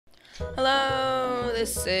Hello,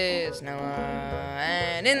 this is Noah,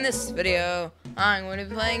 and in this video, I'm going to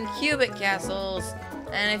be playing Cubic Castles.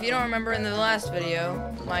 And if you don't remember in the last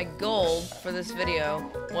video, my goal for this video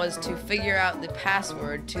was to figure out the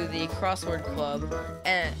password to the Crossword Club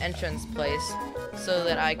entrance place, so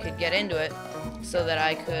that I could get into it, so that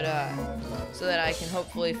I can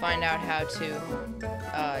hopefully find out how to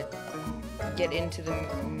get into the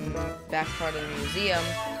back part of the museum,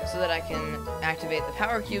 so that I can activate the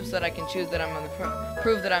power cube, so that I can choose that I'm on the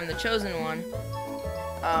prove that I'm the chosen one,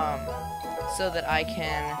 so that I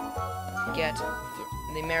can get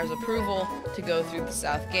the mayor's approval to go through the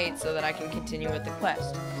south gate, so that I can continue with the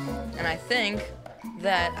quest. And I think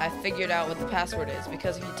that I figured out what the password is,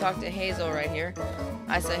 because if you talk to Hazel right here,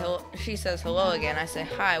 I say hello, she says hello again, I say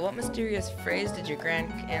hi. What mysterious phrase did your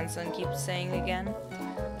grandson keep saying again?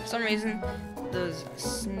 For some reason, those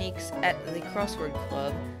sneaks at the Crossword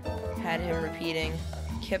Club had him repeating,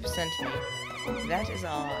 "Kip sent me." That is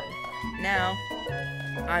odd. Now,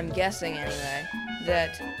 I'm guessing anyway,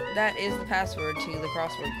 that is the password to the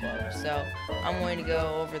Crossword Club. So, I'm going to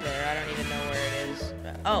go over there. I don't even know where it is.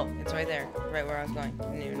 Oh, it's right there. Right where I was going.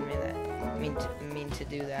 Didn't even mean to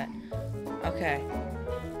do that. Okay.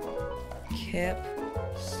 Kip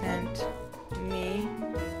sent me.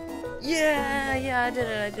 Yeah, I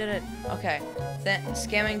did it. Okay,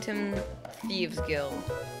 Scammington Thieves Guild.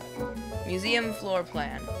 Museum floor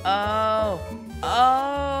plan. Oh,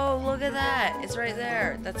 look at that. It's right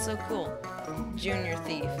there. That's so cool. Junior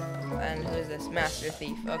Thief. And who is this? Master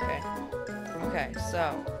Thief. Okay,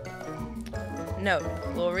 so. Note,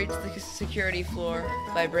 we'll reach the security floor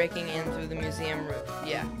by breaking in through the museum roof.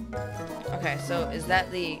 Yeah. Okay, so does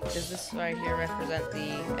this right here represent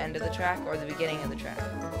the end of the track or the beginning of the track?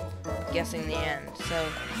 Guessing the end. So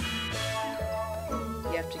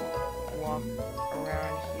you have to walk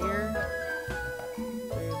around here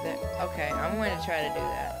through there. Okay, I'm going to try to do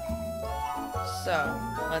that. So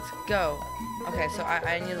let's go. Okay, so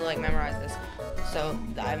I need to memorize this. So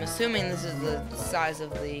I'm assuming this is the size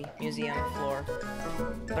of the museum floor,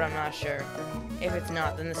 but I'm not sure. If it's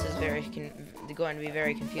not, then this is going to be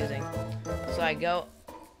very confusing. So I go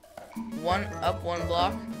up one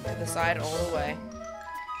block to the side all the way,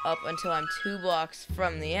 up until I'm 2 blocks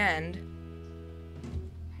from the end,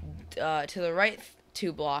 to the right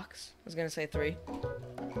 2 blocks, I was going to say 3,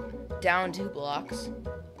 down 2 blocks,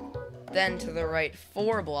 then to the right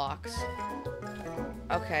 4 blocks.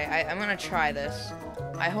 Okay, I'm going to try this.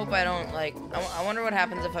 I hope I don't, I wonder what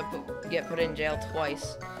happens if I get put in jail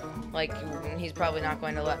twice. He's probably not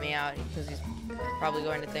going to let me out, because he's probably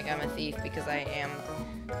going to think I'm a thief, because I am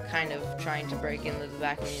kind of trying to break into the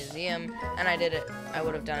back of the museum, and I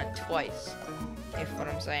would have done it twice, if what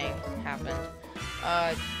I'm saying happened.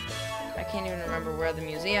 I can't even remember where the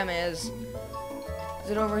museum is. Is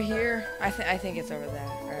it over here? I think it's over there.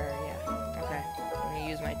 Yeah. Okay. I'm gonna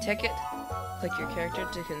use my ticket. Click your character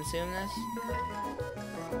to consume this.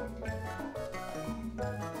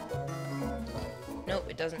 Nope,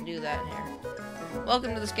 it doesn't do that in here.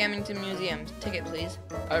 Welcome to the Scammington Museum. Ticket, please.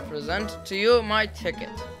 I present to you my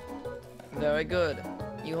ticket. Very good.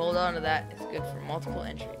 You hold on to that. It's good for multiple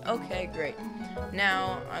entry. Okay, great.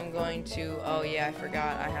 Now, I'm going to... Oh, yeah, I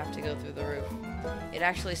forgot. I have to go through the roof. It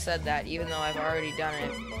actually said that, even though I've already done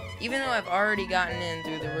it. Even though I've already gotten in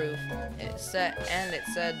through the roof, it said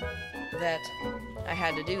that I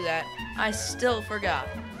had to do that, I still forgot.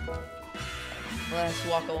 Let's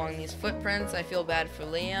walk along these footprints. I feel bad for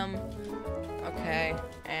Liam. Okay,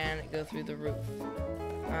 and go through the roof.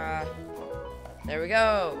 There we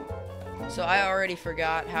go. So I already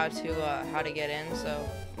forgot how to get in, so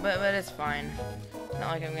but it's fine. It's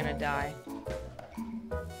not like I'm gonna die.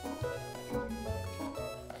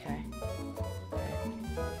 Okay.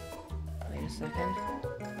 Wait a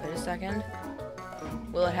second.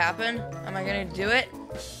 Will it happen? Am I gonna do it?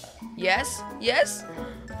 Yes?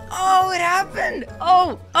 Oh, it happened!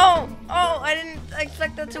 Oh! I didn't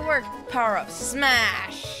expect that to work. Power up.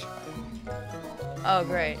 Smash! Oh,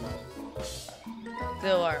 great.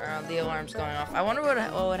 The alarm's going off. I wonder what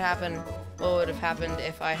would happen. What would have happened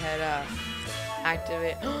if I had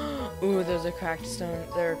activated? Ooh, there are cracked stone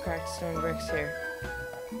bricks here.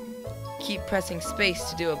 Keep pressing space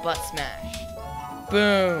to do a butt smash.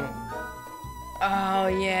 Boom! Oh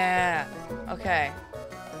yeah. Okay.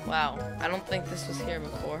 Wow. I don't think this was here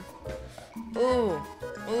before. Ooh,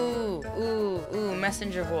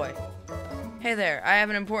 messenger boy. Hey there, I have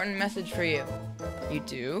an important message for you. You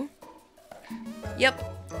do? Yep.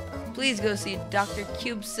 Please go see Dr.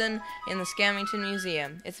 Cubeson in the Scammington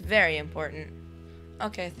Museum. It's very important.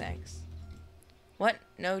 Okay, thanks. What?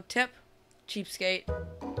 No tip? cheapskate.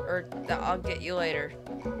 Or I'll get you later.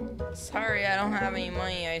 Sorry, I don't have any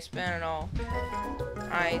money. I spent it all.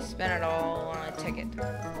 I spent it all on a ticket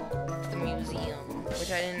to the museum,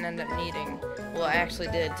 which I didn't end up needing. Well, I actually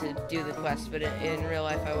did to do the quest, but in real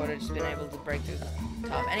life I would have just been able to break through the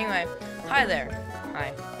top. Anyway, hi there.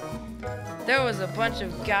 Hi. There was a bunch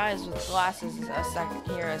of guys with glasses a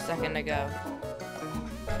second ago.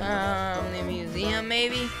 The museum,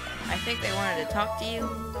 maybe? I think they wanted to talk to you.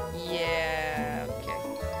 Yeah, okay.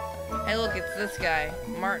 Hey, look, it's this guy,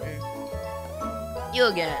 Martin. You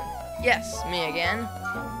again. Yes, me again.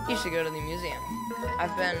 You should go to the museum.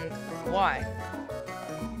 Why?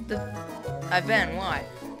 Why?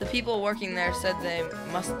 The people working there said they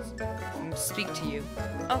must speak to you.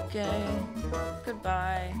 Okay.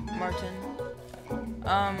 Goodbye, Martin.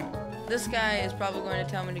 This guy is probably going to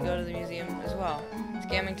tell me to go to the museum as well.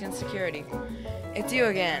 Scammington Security. It's you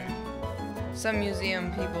again. Some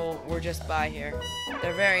museum people were just by here.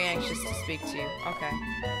 They're very anxious to speak to you. Okay.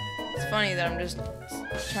 It's funny that I'm just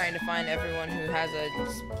trying to find everyone who has a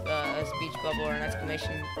speech bubble or an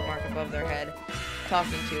exclamation mark above their head,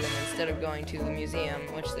 talking to them instead of going to the museum,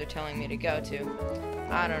 which they're telling me to go to.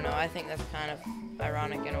 I don't know. I think that's kind of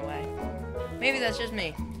ironic in a way. Maybe that's just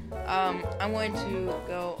me. I'm going to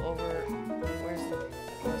go over. Where's the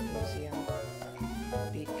museum?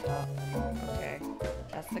 Beat cop. Okay,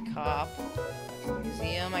 that's the cop.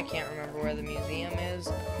 Museum. I can't remember where the museum is.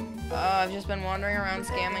 I've just been wandering around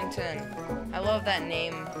Scammington. I love that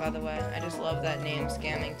name, by the way. I just love that name,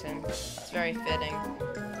 Scammington. It's very fitting.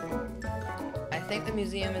 I think the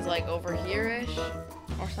museum is like over here-ish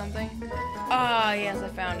or something. Ah, yes, I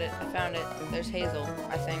found it. There's Hazel,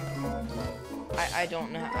 I think. I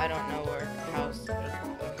don't know where house.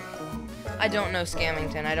 I don't know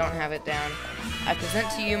Scammington. I don't have it down. I present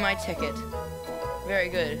to you my ticket. Very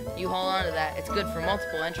good. You hold on to that. It's good for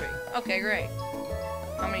multiple entry. Okay, great.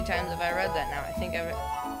 How many times have I read that now? I think I've...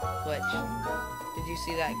 Glitch. Did you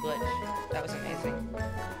see that glitch? That was amazing.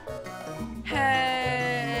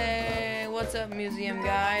 Hey! What's up, museum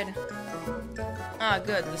guide? Ah,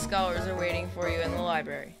 good. The scholars are waiting for you in the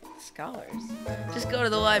library. Scholars? Just go to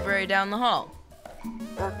the library down the hall.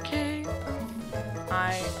 Okay.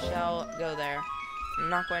 I shall go there. I'm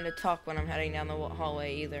not going to talk when I'm heading down the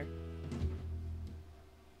hallway either.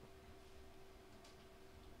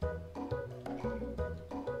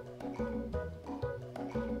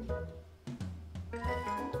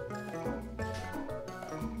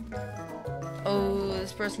 Oh,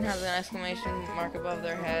 this person has an exclamation mark above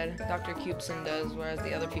their head. Dr. Cubeson does, whereas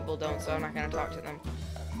the other people don't, so I'm not going to talk to them.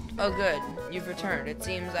 Oh, good. You've returned. It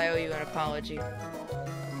seems I owe you an apology.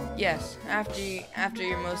 Yes, after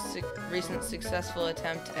your most recent successful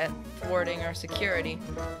attempt at thwarting our security,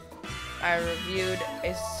 I reviewed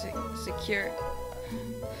a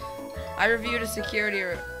security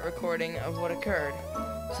recording of what occurred.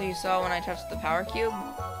 So you saw when I touched the power cube?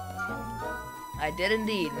 I did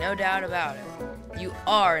indeed, no doubt about it. You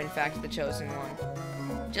are, in fact, the chosen one.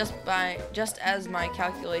 Just as my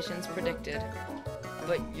calculations predicted.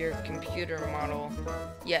 But your computer model...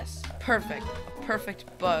 Yes, perfect. A perfect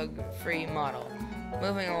bug-free model.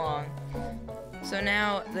 Moving along. So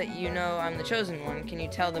now that you know I'm the chosen one, can you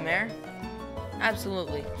tell the mayor?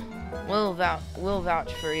 Absolutely. We'll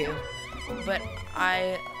vouch for you. But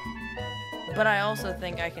I also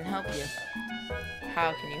think I can help you.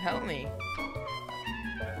 How can you help me?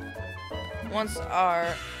 Once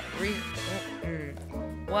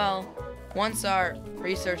our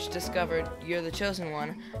research discovered you're the chosen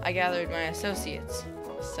one, I gathered my associates.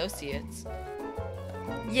 Associates?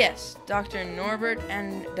 Yes, Dr. Norbert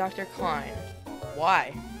and Dr. Klein.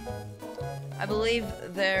 Why? I believe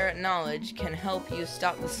their knowledge can help you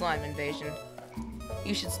stop the slime invasion.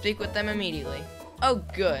 You should speak with them immediately. Oh,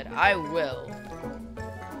 good, I will.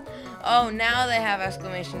 Oh, now they have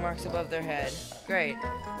exclamation marks above their head. Great.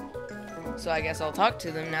 So I guess I'll talk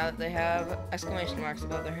to them now that they have exclamation marks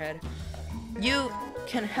above their head. You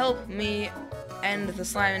can help me end the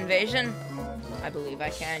slime invasion? I believe I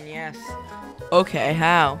can, yes. Okay,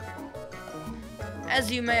 how? As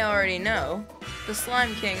you may already know, the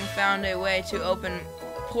Slime King found a way to open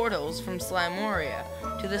portals from Slimoria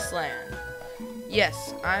to this land.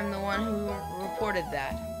 Yes, I'm the one who reported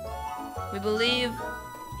that. We believe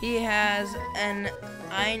he has an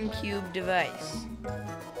Eincube device.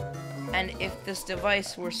 And if this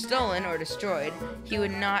device were stolen or destroyed, he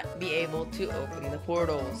would not be able to open the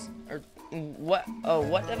portals. Or what? Oh,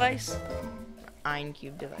 what device?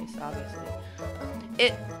 Eincube device, obviously.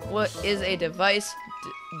 It is a device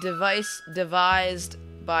devised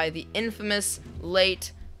by the infamous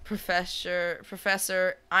late Professor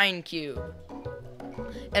Eincube.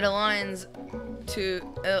 It aligns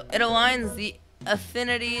the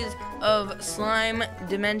affinities of the slime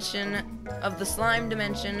dimension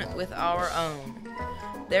with our own.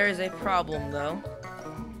 There is a problem though.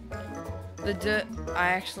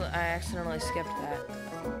 I accidentally skipped that.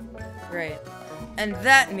 Great. And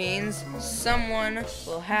that means someone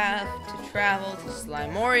will have to travel to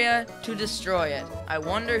Slimoria to destroy it. I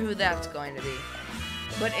wonder who that's going to be.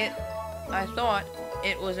 But I thought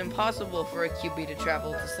it was impossible for a QB to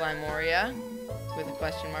travel to Slimoria, with a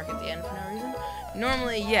question mark at the end for no reason.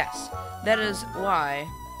 Normally, yes. That is why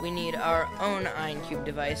we need our own Einecube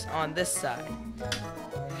device on this side.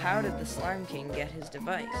 How did the Slime King get his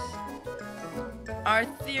device? Our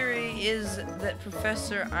theory is that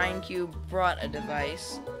Professor Einecube brought a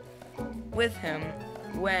device with him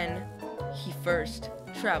when he first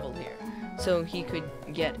traveled here, so he could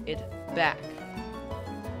get it back.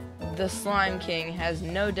 The Slime King has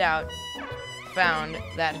no doubt found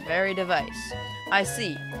that very device. I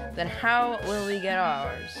see. Then how will we get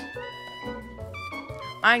ours?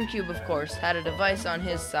 Einecube, of course, had a device on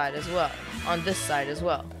his side as well, on this side as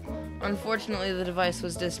well. Unfortunately, the device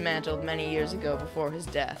was dismantled many years ago before his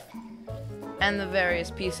death, and the various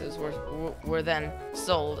pieces were then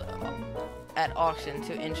sold at auction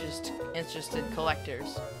to interested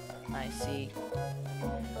collectors. I see.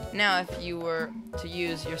 Now, if you were to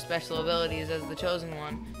use your special abilities as the chosen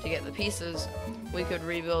one to get the pieces, we could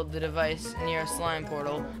rebuild the device near a slime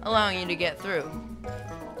portal, allowing you to get through.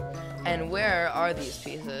 And where are these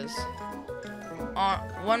pieces?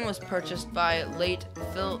 One was purchased by late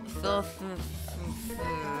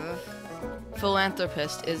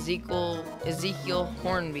philanthropist Ezekiel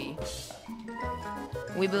Hornby.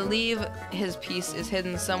 We believe his piece is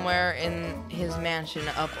hidden somewhere in his mansion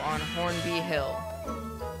up on Hornby Hill.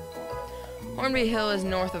 Hornby Hill is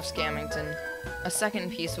north of Scammington. A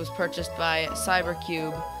second piece was purchased by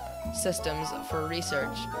Cybercube Systems for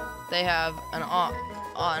research. They have an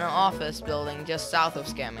office building just south of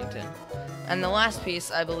Scammington. And the last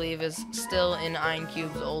piece, I believe, is still in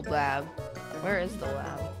Einecube's old lab. Where is the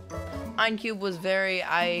lab? Einecube was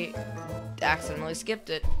I accidentally skipped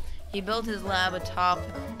it. He built his lab atop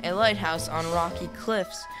a lighthouse on rocky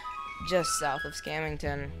cliffs just south of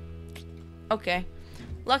Scammington. Okay.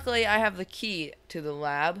 Luckily, I have the key to the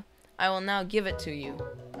lab. I will now give it to you.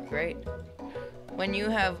 Great. When you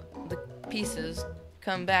have the pieces,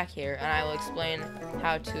 come back here and I will explain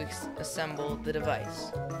how to assemble the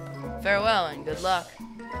device. Farewell and good luck.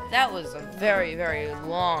 That was a very, very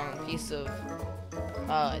long piece of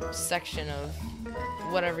section of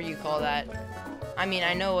whatever you call that. I mean,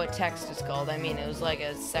 I know what text is called. I mean, it was like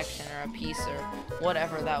a section or a piece or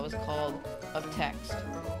whatever that was called of text.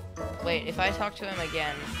 Wait, if I talk to him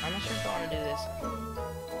again, I'm not sure if I want to do this.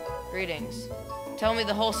 Greetings. Tell me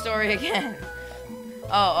the whole story again.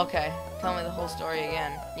 Oh, okay. Tell me the whole story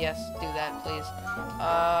again. Yes, do that, please.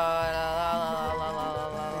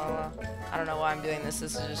 I don't know why I'm doing this.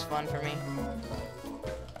 This is just fun for me.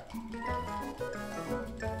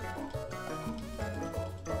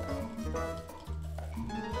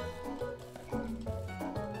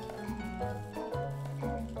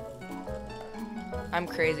 I'm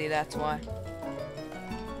crazy, that's why.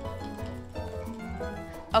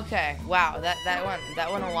 Okay, wow, that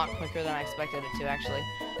went a lot quicker than I expected it to, actually.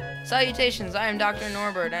 Salutations, I am Dr.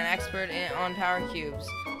 Norbert, an expert on power cubes.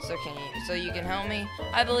 So you can help me?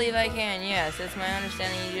 I believe I can, yes. It's my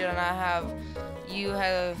understanding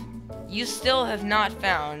you still have not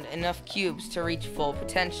found enough cubes to reach full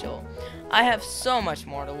potential. I have so much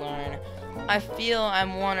more to learn. I feel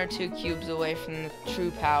I'm 1 or 2 cubes away from the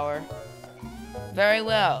true power. Very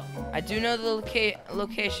well. I do know the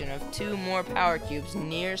location of 2 more power cubes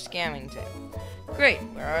near Scammington. Great.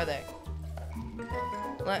 Where are they?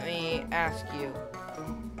 Let me ask you.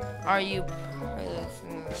 Are you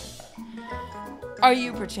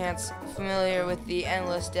perchance familiar with the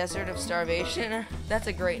endless desert of starvation? That's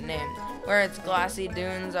a great name. Where its glassy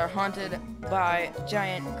dunes are haunted by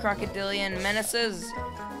giant crocodilian menaces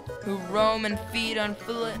who roam and feed on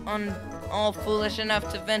all foolish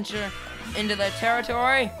enough to venture into their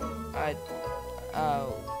territory? I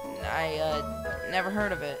never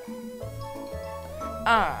heard of it.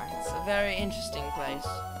 Ah, it's a very interesting place.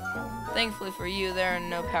 Thankfully for you, there are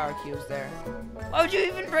no power cubes there. Why would you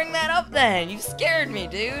even bring that up then? You scared me,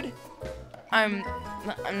 dude. I'm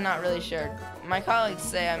not really sure. My colleagues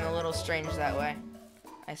say I'm a little strange that way.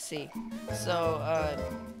 I see. So,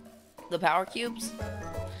 the power cubes?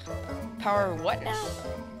 Power what now?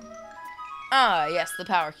 Ah, yes, the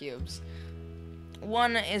power cubes.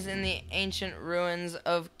 One is in the ancient ruins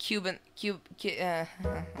of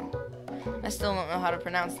I still don't know how to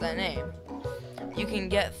pronounce that name. you can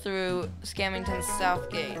get through Scammington's South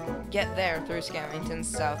Gate. Get there through Scammington's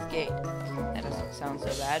South Gate. That doesn't sound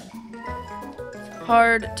so bad.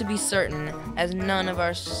 Hard to be certain, as none of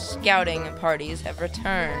our scouting parties have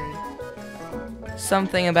returned.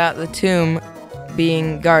 Something about the tomb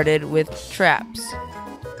being guarded with traps.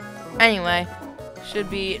 Anyway, should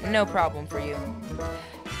be no problem for you.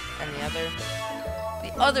 And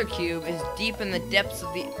the other cube is deep in the depths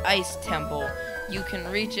of the ice temple. You can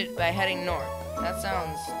reach it by heading north. That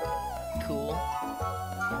sounds cool.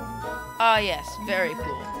 Ah yes, very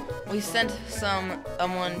cool. We sent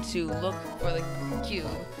someone to look for the cube,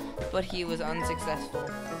 but he was unsuccessful.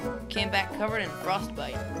 Came back covered in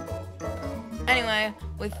frostbite. Anyway,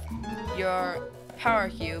 with your power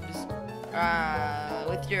cubes,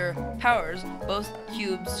 with your powers, both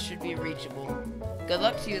cubes should be reachable. Good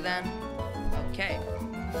luck to you then. Okay.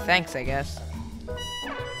 Thanks, I guess.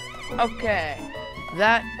 Okay.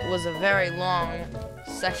 That was a very long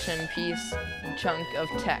section piece chunk of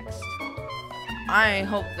text. I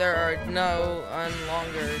hope there are no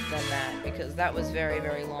longer than that, because that was very,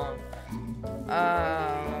 very long.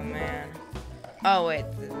 Oh, man. Oh, wait.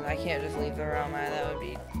 I can't just leave the realm. That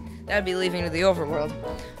would be leaving to the overworld.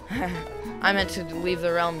 I meant to leave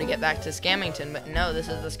the realm to get back to Scammington, but no, this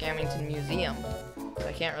is the Scammington Museum. So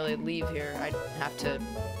I can't really leave here. I'd have to...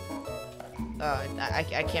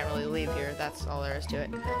 I can't really leave here. That's all there is to it.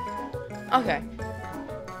 Okay.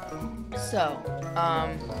 So,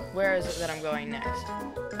 where is it that I'm going next?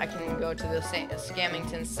 I can go to the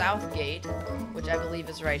Scammington South Gate, which I believe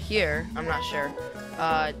is right here. I'm not sure.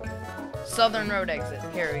 Southern Road exit.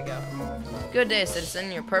 Here we go. Good day,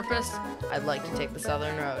 citizen. Your purpose? I'd like to take the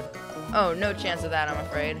Southern Road. Oh, no chance of that, I'm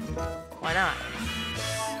afraid. Why not?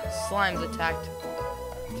 Slime's attacked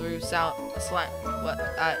through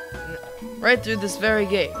right through this very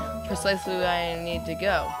gate. Precisely where I need to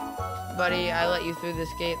go. Buddy, I let you through this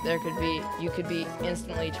gate. You could be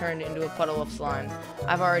instantly turned into a puddle of slime.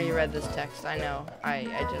 I've already read this text. I know. I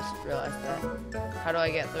just realized that. How do I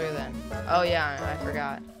get through then? Oh yeah, I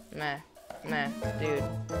forgot. Meh.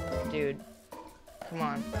 Dude. Come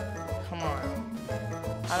on.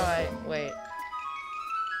 How do I, wait.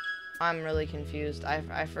 I'm really confused.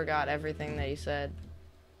 I forgot everything that you said.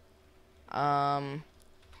 I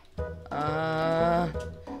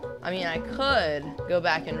mean, I could go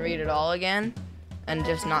back and read it all again and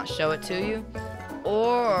just not show it to you.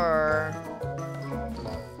 Or,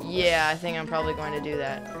 yeah, I think I'm probably going to do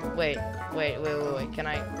that. Wait. Can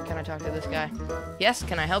I talk to this guy? Yes,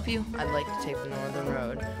 can I help you? I'd like to take the Northern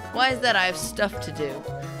Road. Why is that? I have stuff to do.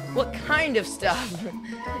 What kind of stuff?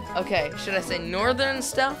 Okay, should I say northern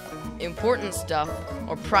stuff, important stuff,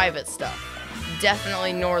 or private stuff?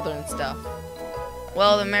 Definitely northern stuff.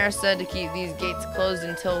 Well, the mayor said to keep these gates closed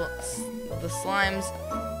until the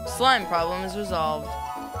slime problem is resolved.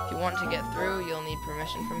 If you want to get through, you'll need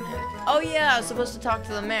permission from him. Oh yeah, I was supposed to talk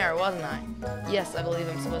to the mayor, wasn't I? Yes, I believe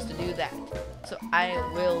I'm supposed to do that. So I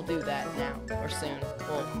will do that now, or soon.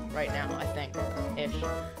 Well, right now, I think. Ish.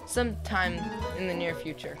 Sometime in the near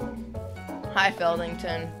future. Hi,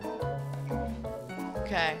 Feldington.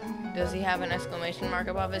 Okay. Does he have an exclamation mark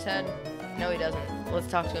above his head? No, he doesn't. Let's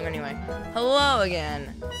talk to him anyway. Hello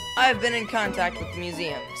again. I've been in contact with the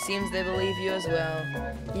museum. Seems they believe you as well.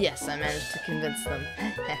 Yes, I managed to convince them.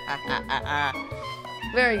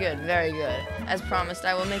 Very good, very good. As promised,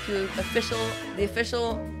 I will make you the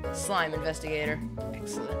official slime investigator.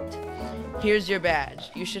 Excellent. Here's your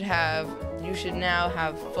badge. You should now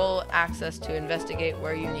have full access to investigate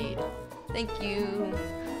where you need. Thank you.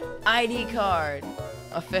 ID card.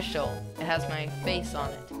 Official. It has my face on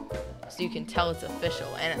it. So you can tell it's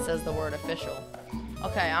official, and it says the word official.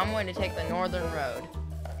 Okay, I'm going to take the Northern Road.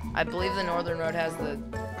 I believe the Northern Road has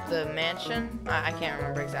the mansion. I can't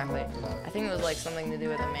remember exactly. I think it was like something to do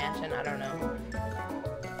with a mansion. I don't know.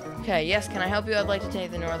 Okay, yes, can I help you? I'd like to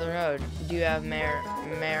take the Northern Road. Do you have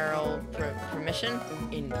mayoral permission?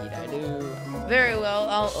 Indeed I do. Very well,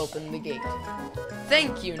 I'll open the gate.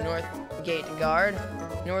 Thank you, North Gate Guard.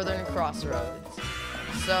 Northern Crossroads.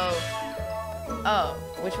 So, oh,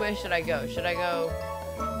 which way should I go? Should I go?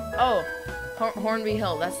 Oh, Hornby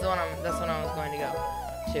Hill. That's the one I was going to go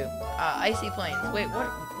to. Icy Plains. Wait,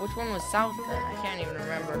 which one was south then? I can't even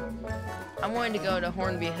remember. I'm going to go to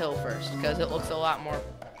Hornby Hill first because it looks a lot more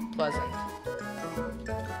pleasant.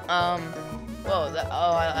 Whoa.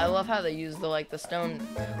 I love how they use the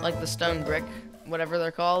stone brick, whatever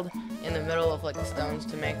they're called, in the middle of like the stones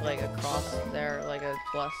to make like a cross there, like a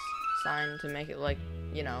plus sign to make it like,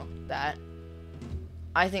 you know, that.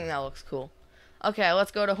 I think that looks cool. Okay,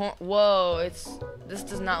 let's go to whoa, this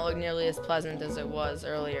does not look nearly as pleasant as it was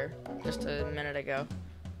earlier, just a minute ago.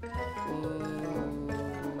 Ooh.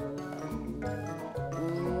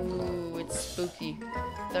 spooky.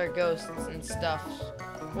 There are ghosts and stuff.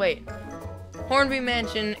 Wait. Hornby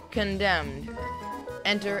Mansion condemned.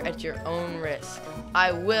 Enter at your own risk.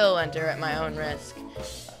 I will enter at my own risk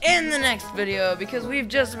in the next video, because we've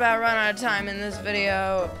just about run out of time in this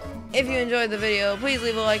video. If you enjoyed the video, please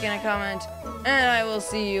leave a like and a comment, and I will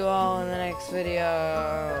see you all in the next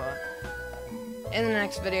video. In the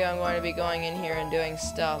next video, I'm going to be going in here and doing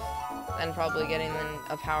stuff, and probably getting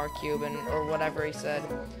a power cube or whatever he said.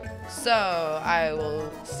 So, I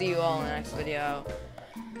will see you all in the next video.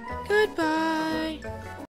 Goodbye.